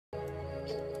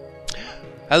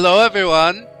Hello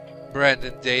everyone,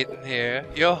 Brendan Dayton here,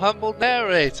 your humble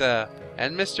narrator,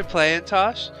 and Mr.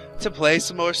 Playintosh, to play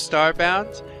some more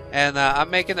Starbound, and I'm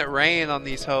making it rain on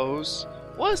these hoes.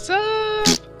 What's up?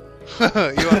 you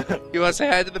want to say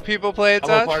hi to the people, Playintosh?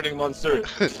 I'm a farting monster.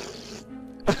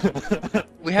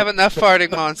 We have enough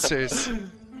farting monsters.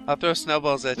 I'll throw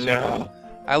snowballs at you. No.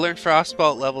 I learned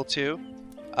Frostbolt level 2.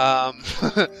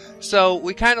 So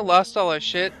we kind of lost all our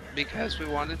shit because we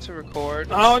wanted to record.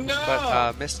 Oh no!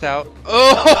 But missed out.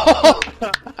 Oh,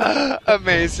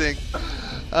 amazing.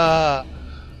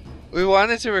 We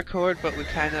wanted to record, but we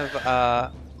kind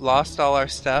of lost all our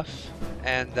stuff,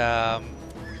 and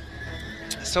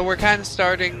so we're kind of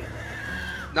starting,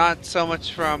 not so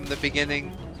much from the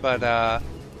beginning, but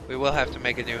we will have to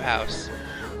make a new house.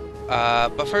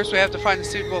 But first we have to find a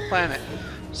suitable planet.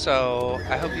 So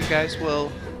I hope you guys will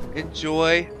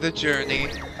enjoy the journey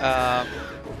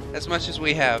as much as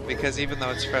we have, because even though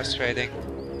it's frustrating,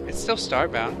 it's still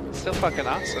Starbound. It's still fucking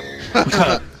awesome.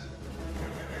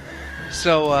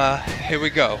 So here we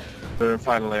go.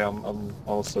 Finally, I'm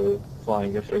also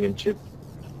flying a friggin' ship.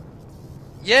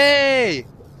 Yay!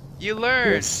 You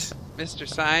learned, Yes. Mr.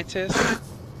 Scientist.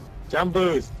 Jump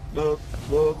boost! Look,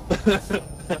 look.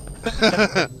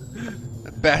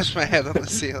 Bash my head on the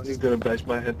ceiling. He's gonna bash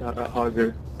my head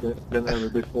harder than ever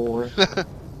before.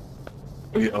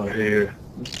 We are here.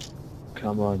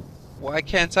 Come on. Why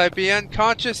can't I be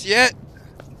unconscious yet?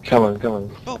 Come on, come on.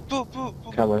 Boop, boop, boop,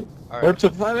 boop. Come on. Alright. Warp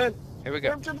to planet! Here we go.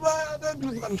 Warp to planet!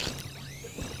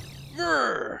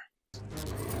 Grrr.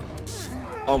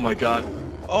 Oh my god.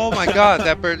 Oh my god,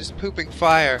 that bird is pooping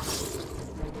fire.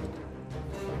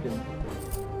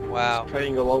 Wow.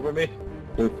 Triangle over me.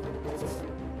 Boop.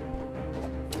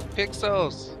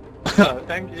 Pixels.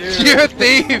 Thank you. You're a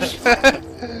thief!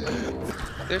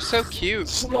 They're so cute.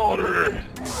 Slaughter.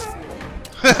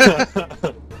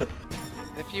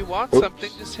 If you want something,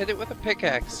 just hit it with a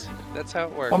pickaxe. That's how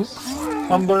it works.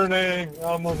 I'm burning.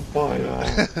 I'm on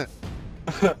fire.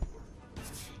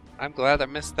 I'm glad I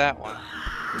missed that one.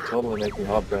 You totally make me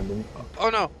hot, Brendan. Oh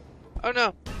no! Oh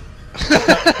no!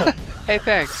 Hey,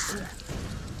 thanks.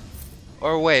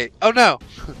 Or wait. Oh no!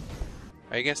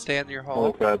 Are you gonna stay in your Oh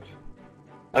hole? crap.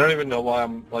 I don't even know why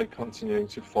I'm like continuing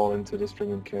to fall into this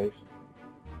friggin' cave.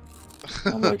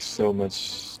 I'm like so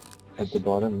much at the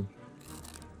bottom.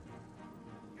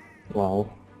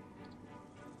 Wow.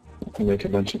 I can make a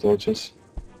bunch of torches.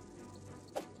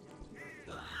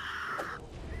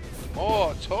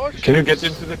 Oh, torch! Can you get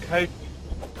into the cave?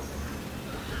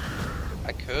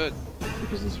 I could.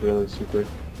 Because it's really super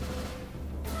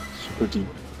deep.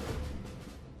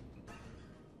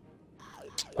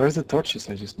 Where's the torches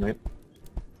I just made?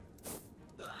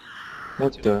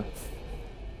 What the?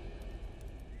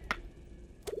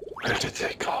 Where did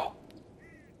they go?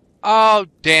 Oh,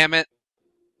 damn it!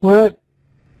 What?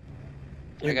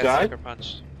 I You got died? sucker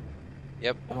punched.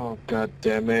 Yep. Oh god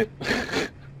damn it.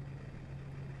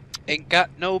 Ain't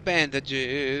got no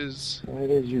bandages. Why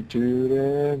did you do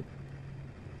that?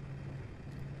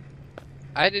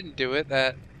 I didn't do it.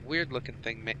 That weird looking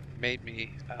thing made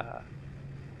me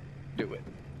do it.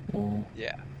 Oh,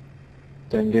 Yeah.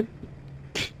 dang it.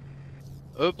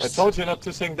 Oops. I told you not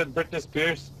to sing that Britney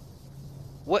Spears.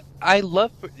 What? I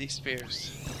love Britney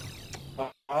Spears.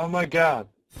 Oh my god.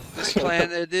 This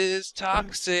planet is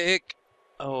toxic.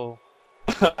 Oh.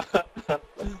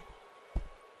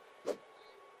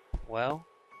 Well.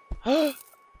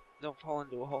 Don't fall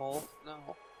into a hole.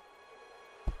 No.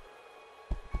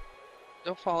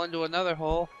 Don't fall into another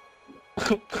hole.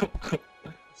 This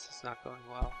is not going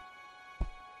well.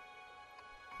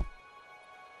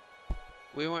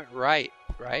 We went right,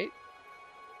 right?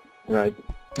 Right.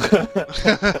 So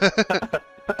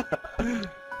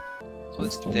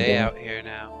it's day out here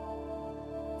now.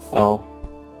 Oh.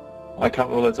 I can't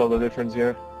really tell the difference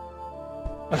here.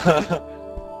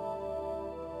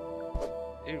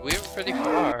 Dude, we went pretty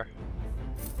far.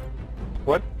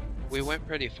 What? We went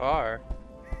pretty far.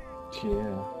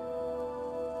 Yeah.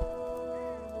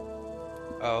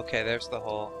 Oh, okay, there's the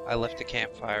hole. I left a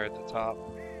campfire at the top.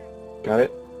 Got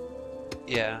it?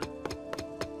 Yeah.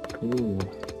 Cool.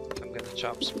 I'm gonna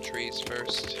chop some trees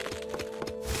first. So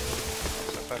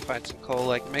if I find some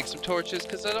coal, I can make some torches,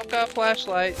 because I don't got a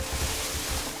flashlight.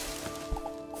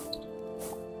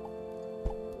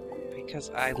 Because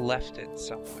I left it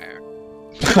somewhere.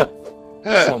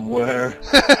 Somewhere.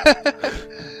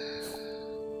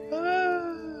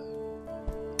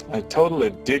 I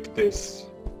totally dig this.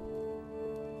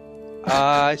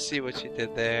 Ah, I see what you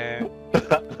did there.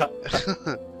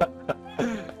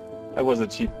 That was a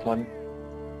cheap pun.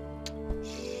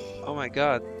 Oh my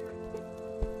god.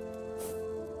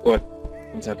 What?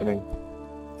 What's happening?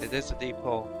 It is a deep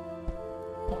hole.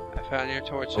 I found your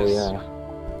torches. Oh yeah.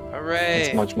 Hooray!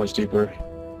 It's much, much deeper.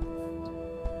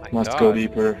 My Must God. go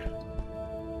deeper.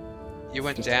 You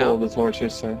went Just down? follow the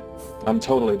torches. I'm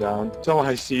totally down. So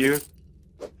I see you.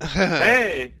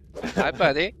 Hey! Hi,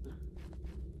 buddy.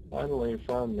 Finally you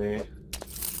found me.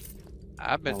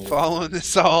 I've been following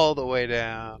this all the way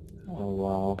down. Oh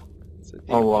wow. It's a deep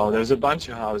Oh wow, hole. there's a bunch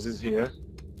of houses here.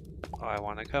 Oh, I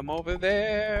want to come over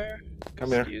there. Come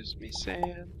here. Excuse me,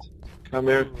 sand. Come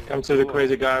here. Ooh, Come to the cool.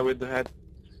 crazy guy with the head.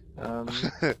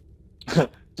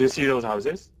 Do you see those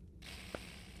houses?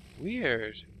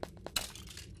 Weird.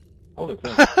 Holy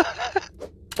crap.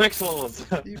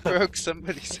 Pixels! You broke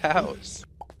somebody's house.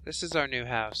 This is our new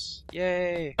house.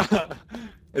 Yay!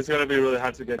 It's gonna be really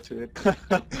hard to get to it.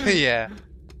 Yeah.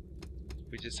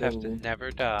 We just have to Totally. never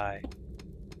die.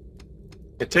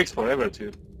 It takes forever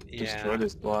to Yeah. destroy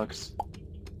these blocks.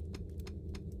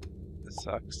 This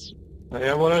sucks.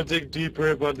 I wanna dig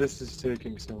deeper, but this is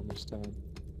taking so much time.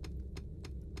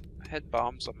 I had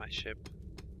bombs on my ship.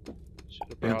 Should have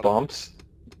You brought have 'em. bombs?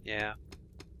 Yeah.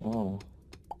 Oh.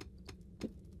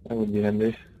 That would be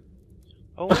handy.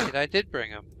 Oh wait, I did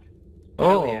bring them.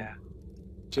 Oh, Yeah.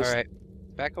 just Alright.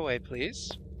 Back away,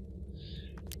 please.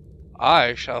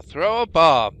 I shall throw a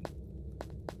bomb.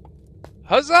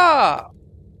 Huzzah!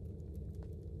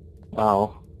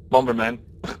 wow. Bomberman.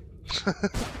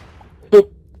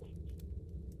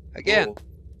 Again. Oh.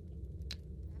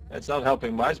 It's not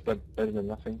helping much, but better than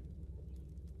nothing.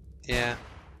 Yeah.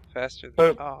 Faster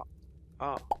than... Oh.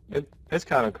 Oh. It's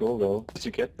kind of cool though. Did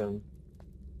you get them?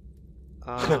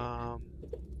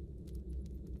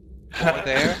 More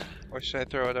there? Or should I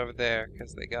throw it over there?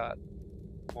 Because they got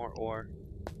more ore.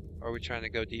 Or are we trying to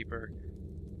go deeper?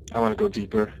 I want to go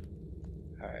deeper.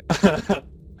 Alright.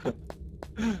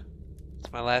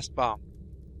 It's my last bomb.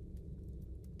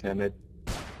 Damn it.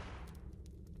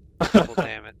 Double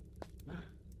damn it.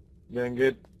 Getting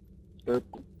good. Boop.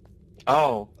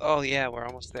 Oh, Oh yeah, we're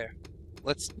almost there.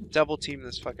 Let's double team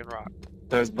this fucking rock.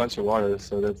 there's a bunch of water,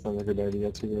 so that's not a good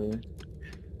idea to really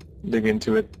dig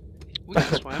into it. We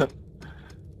can swim.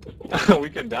 We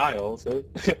can die also.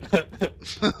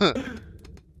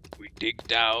 We dig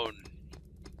down.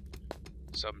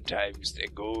 Sometimes they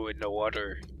go in the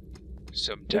water.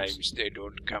 Sometimes they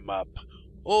don't come up.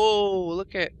 Oh,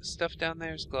 look at stuff down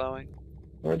there is glowing.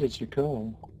 Where did you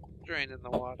go? Draining the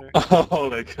water.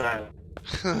 Holy crap.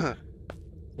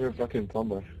 You're a fucking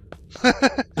plumber.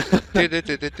 Did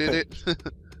it.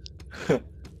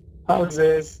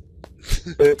 Houses.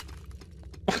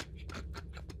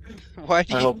 Why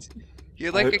do I you... hope-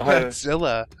 You're like a I-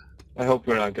 Godzilla. I hope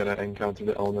we're not gonna encounter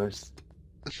the owners.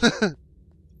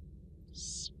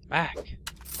 Smack.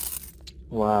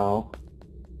 Wow.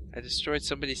 I destroyed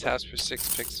somebody's house for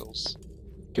 6 pixels.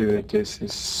 Dude, this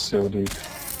is so deep.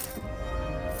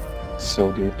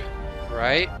 So deep.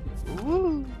 Right?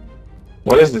 Woo!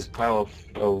 What is this pile of...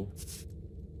 oh.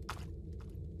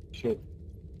 Shit.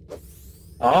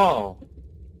 Oh!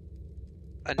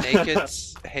 A naked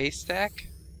haystack?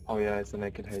 Oh yeah, it's a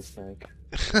naked haystack.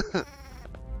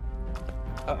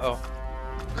 Uh-oh.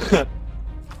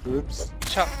 Oops.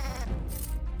 Chop.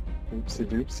 Oopsie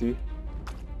doopsie.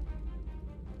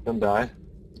 Don't die.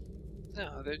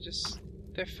 No,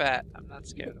 they're fat. I'm not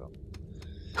scared of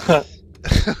them.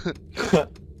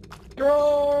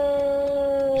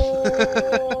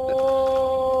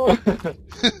 Go!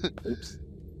 Oops.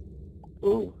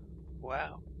 Ooh.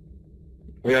 Wow.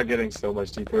 We are getting so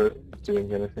much deeper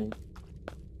doing anything.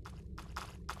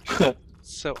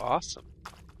 So awesome.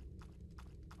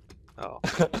 Oh,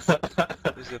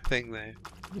 there's a thing there.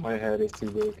 My head is too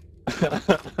big.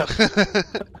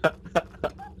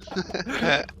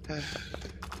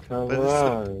 Come But it's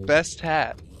on. the best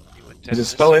hat. You would I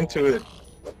just fell into it.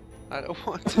 I don't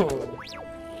want to.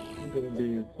 I'm gonna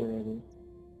be forever.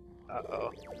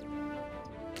 Uh-oh.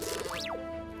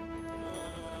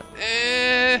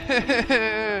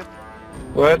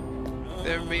 What?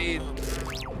 They're mean.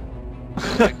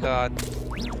 Oh my god.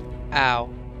 Ow.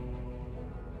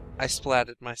 I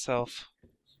splatted myself.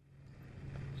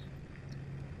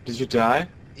 Did you die?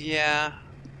 Yeah,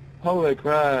 Holy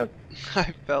crap.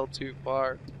 I fell too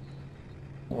far.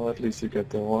 Well, at least you got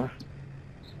the ore.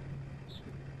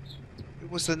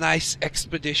 It was a nice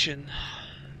expedition.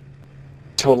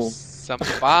 Total. Some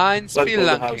fine Let's build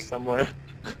a house spelunking. somewhere.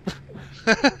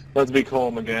 Let's be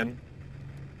calm again.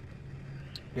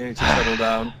 We need to settle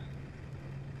down.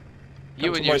 You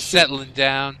Come and to your my ship. settling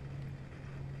down.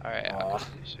 Alright, I'll Aw. come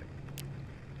to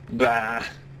Bah.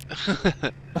 your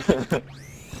ship.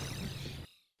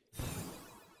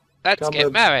 Let's Come get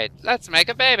in. married. Let's make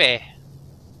a baby.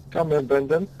 Come here,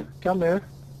 Brendan. Come here.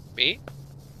 Me?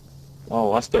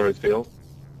 Oh, asteroid field.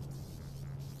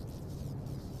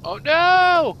 Oh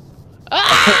no!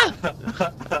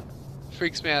 Ah!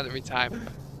 Freaks me out every time.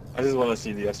 I just want to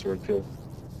see the asteroid field.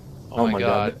 Oh my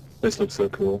god. This looks so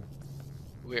cool.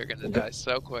 We're gonna die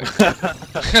so quick.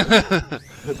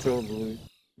 Totally.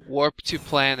 Warp to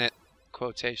planet.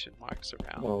 Quotation marks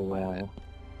around. Oh planet. wow.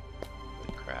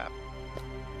 Holy crap.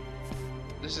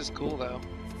 This is cool though.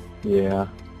 Yeah.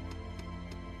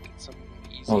 Get some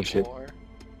easy Oh, shit. ore.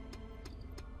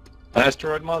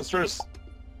 Asteroid monsters.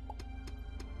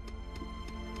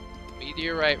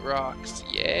 Meteorite rocks.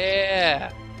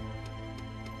 Yeah!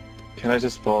 Can I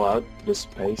just fall out this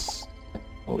space?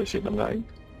 Holy shit, I'm dying.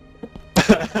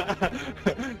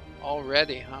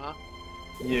 Already, huh?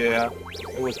 Yeah,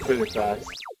 it was pretty fast.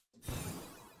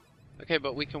 Okay,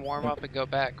 but we can warm up and go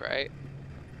back, right?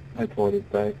 I brought it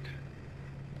back.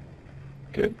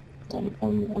 Good.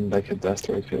 I'm back at the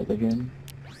asteroid field again.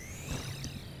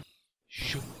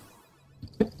 Shoo.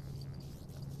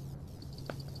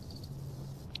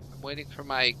 I'm waiting for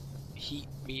my heat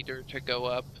meter to go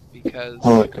up because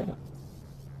Oh my god.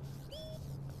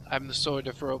 I'm the sort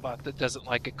of robot that doesn't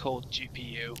like a cold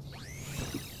GPU.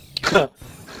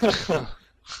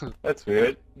 That's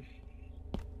weird.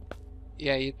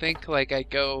 Yeah, you'd think like I'd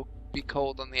go be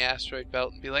cold on the asteroid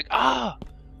belt and be like, ah,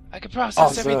 I can process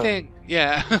Awesome. everything.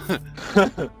 Yeah,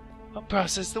 I'll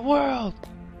process the world.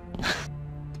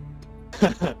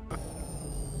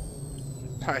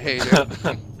 I hate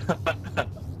it.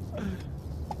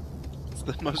 It's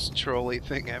the most trolly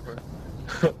thing ever.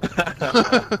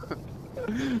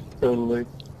 Totally.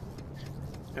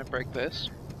 Can I break this?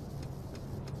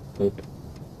 Boop.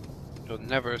 You'll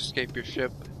never escape your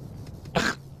ship.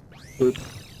 Boop.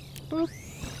 Boop.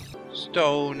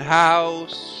 Stone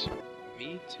house.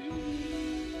 Me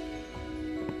too.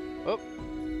 Oh.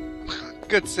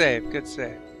 Good save, good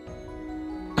save.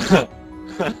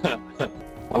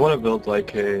 I want to build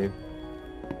like a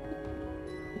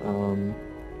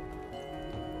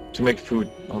to make food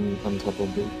on top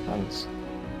of the house.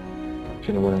 If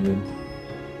you know what I mean.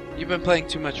 You've been playing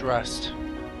too much Rust.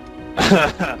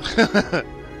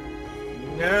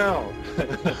 No.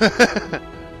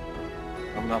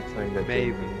 I'm not playing that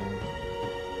Maybe. game anymore.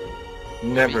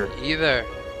 Never. Me either.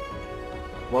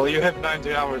 Well, you have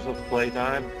 90 hours of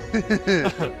playtime.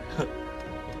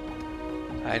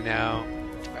 I know.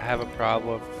 I have a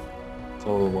problem.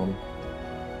 Total one.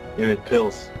 You need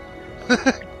pills.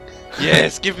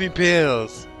 Yes, give me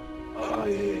pills. Oh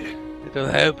yeah. It'll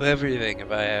help everything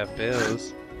if I have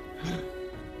pills.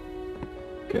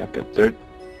 Okay, I've got dirt.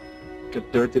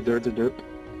 Got dirty.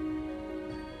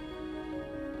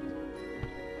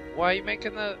 Why are you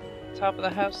making the top of the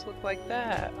house look like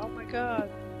that? Oh my god.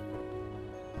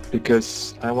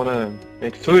 Because I want to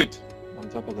make food on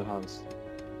top of the house.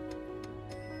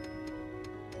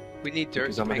 We need dirt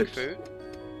Because to I'm a make hip- food?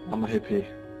 I'm a hippie.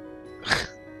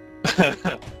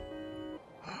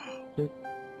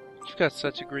 You've got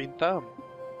such a green thumb.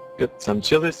 Got some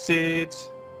chili seeds,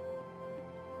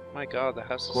 My god, the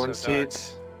house is corn so dark.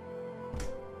 seeds.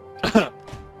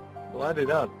 Light it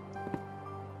up.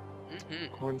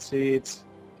 Corn seeds.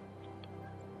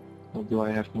 What do I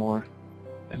have more?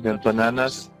 I've got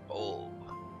bananas. Oh.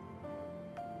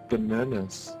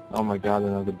 Bananas. Oh my god,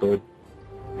 another bird.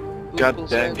 God Ooples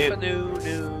dang and it. bananas.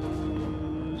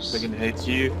 Freaking hate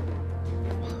you.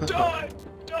 Die!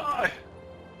 Die!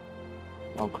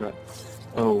 Oh crap.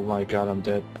 Oh my god, I'm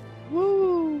dead.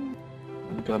 Woo!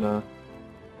 I'm gonna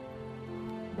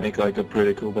make like a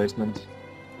pretty cool basement.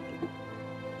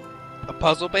 A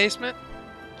puzzle basement?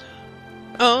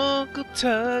 Uncle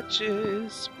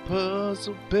Touch's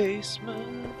puzzle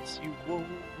basement. You won't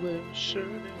wear a shirt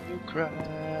and you'll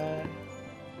cry.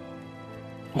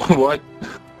 What?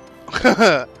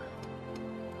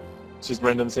 Just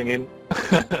random singing.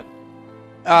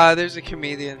 There's a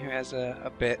comedian who has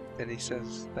a bit that he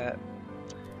says that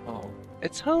Oh.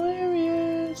 it's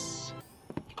hilarious.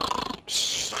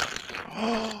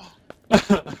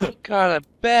 Got a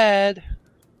bed.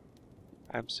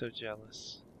 I'm so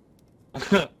jealous.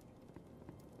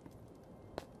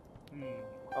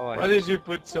 Oh, Why did you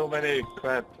put so many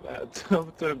crap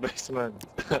to the basement?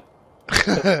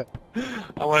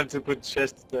 I wanted to put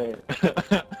chests there.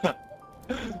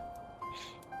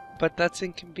 But that's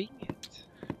inconvenient.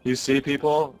 You see,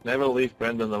 people, never leave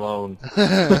Brendan alone.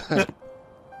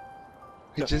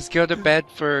 We just go to bed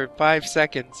for 5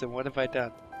 seconds, and what have I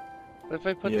done? What if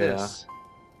I put this?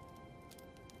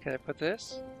 Can I put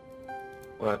this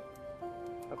What?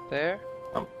 up there?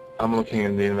 I'm looking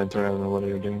in the inventory. I don't know what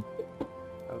you're doing.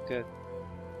 Oh, good.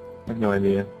 I have no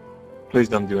idea. Please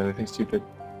don't do anything stupid.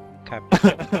 Okay.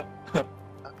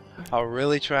 I'll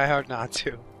really try hard not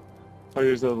to. Are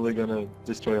you totally gonna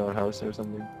destroy our house or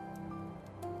something?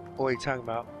 What are you talking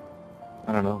about?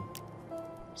 I don't know.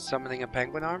 Summoning a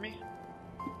penguin army?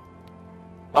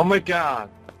 Oh my god!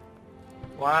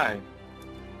 Why?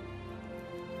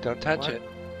 Don't touch What? it.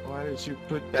 Why did you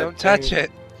put that Don't touch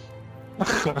it.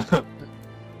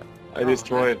 I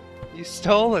destroyed it. You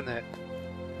stolen it.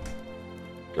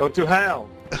 Go to hell!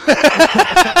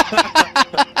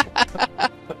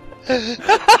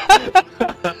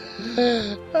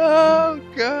 Oh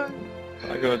god.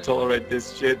 I'm gonna tolerate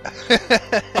this shit.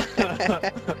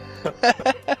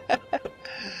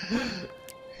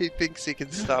 He thinks he can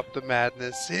stop the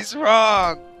madness. He's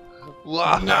wrong!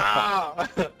 No!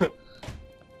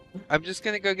 I'm just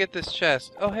gonna go get this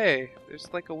chest. Oh hey, there's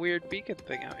like a weird beacon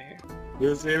thing out here.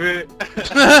 You see me?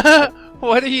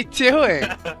 What are you doing?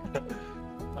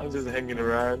 I'm just hanging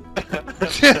around.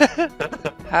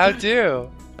 How do?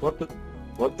 What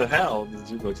the hell? The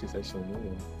jukebox is actually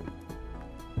moving.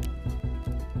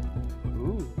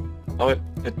 Ooh. Oh,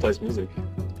 it plays music.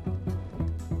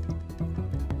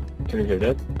 Can you hear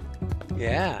that?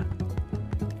 Yeah.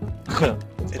 That's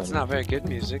It's funny. not very good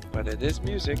music, but it is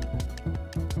music.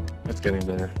 It's getting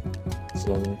better.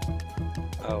 Slowly.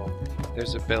 Oh,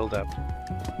 there's a build-up.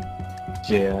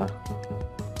 Yeah.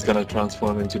 It's gonna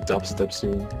transform into dubstep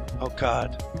soon. Oh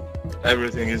god.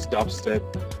 Everything is dubstep.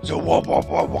 So wop wop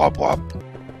wop wop wop.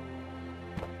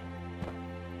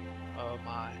 Oh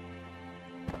my.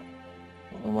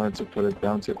 I wanted to put it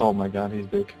down to... Oh my god, he's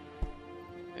big.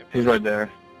 He's right there.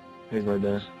 He's right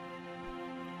there.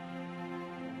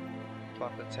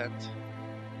 Plot the tent.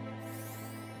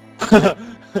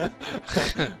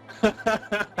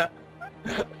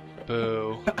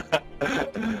 Boo.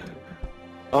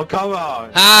 Oh, come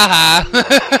on! Ha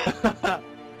ha!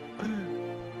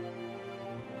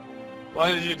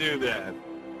 Why did you do that?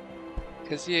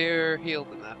 Cause you're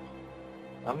healed enough.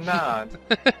 I'm not.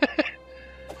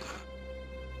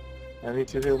 I need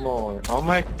to heal more. Oh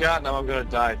my god, now I'm gonna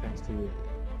die thanks to you.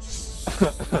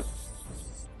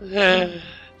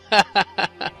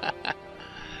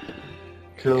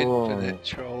 Come on. Infinite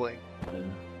trolling.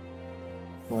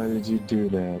 Why did you do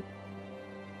that?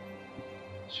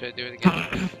 Should I do it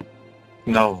again?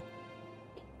 No.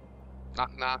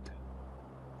 Knock knock.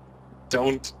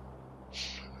 Don't.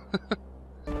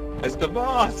 It's the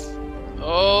boss!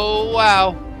 Oh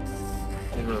wow.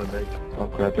 He's really big. I'll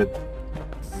grab it.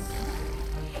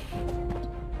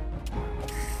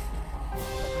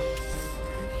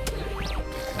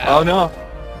 Oh no!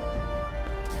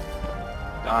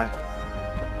 Die.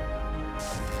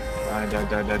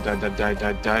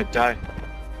 Die.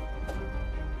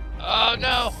 Oh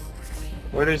no!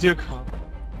 Where did you come?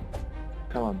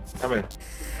 Come on, come here.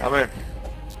 Come here.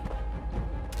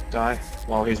 Die.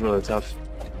 Wow, he's really tough.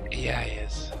 Yeah, he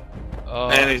is. Oh,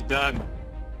 And he's done.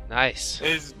 nice.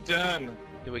 He's done.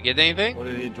 Did we get anything? What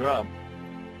did he drop?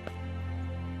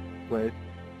 Wait.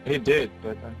 He did,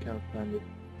 but I can't find it.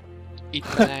 Eat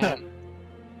the man.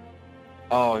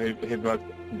 Oh, he dropped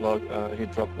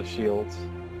the shield.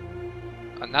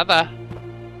 Another.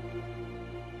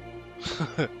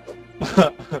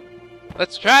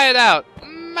 Let's try it out.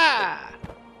 Ma!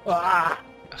 Ah!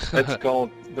 It's called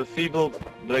the Feeble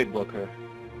Blade Blocker.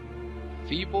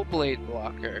 Feeble blade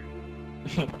blocker.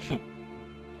 And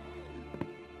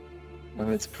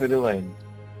it's pretty lame.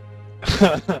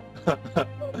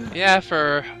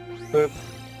 Yeah,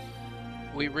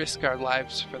 we risk our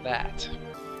lives for that.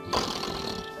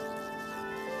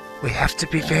 We have to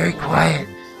be very quiet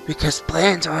because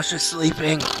Playintosh is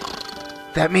sleeping.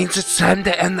 That means it's time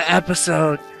to end the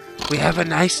episode. We have a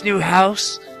nice new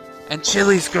house and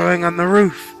chilies growing on the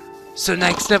roof. So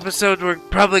next episode we're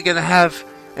probably gonna have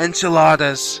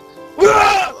enchiladas.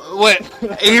 Wait,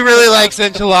 he really likes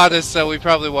enchiladas, so we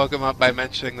probably woke him up by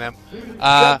mentioning them.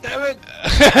 God damn it!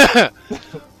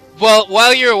 Well,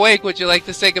 while you're awake, would you like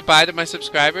to say goodbye to my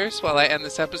subscribers while I end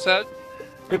this episode?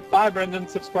 Goodbye, Brendan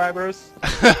subscribers.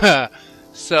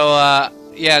 So,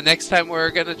 yeah, next time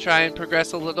we're gonna try and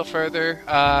progress a little further,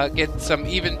 get some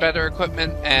even better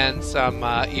equipment and some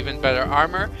even better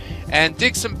armor, and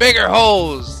dig some bigger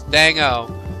holes,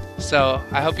 dango. So,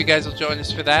 I hope you guys will join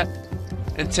us for that.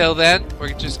 Until then,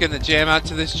 we're just gonna jam out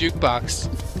to this jukebox.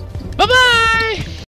 Bye-bye!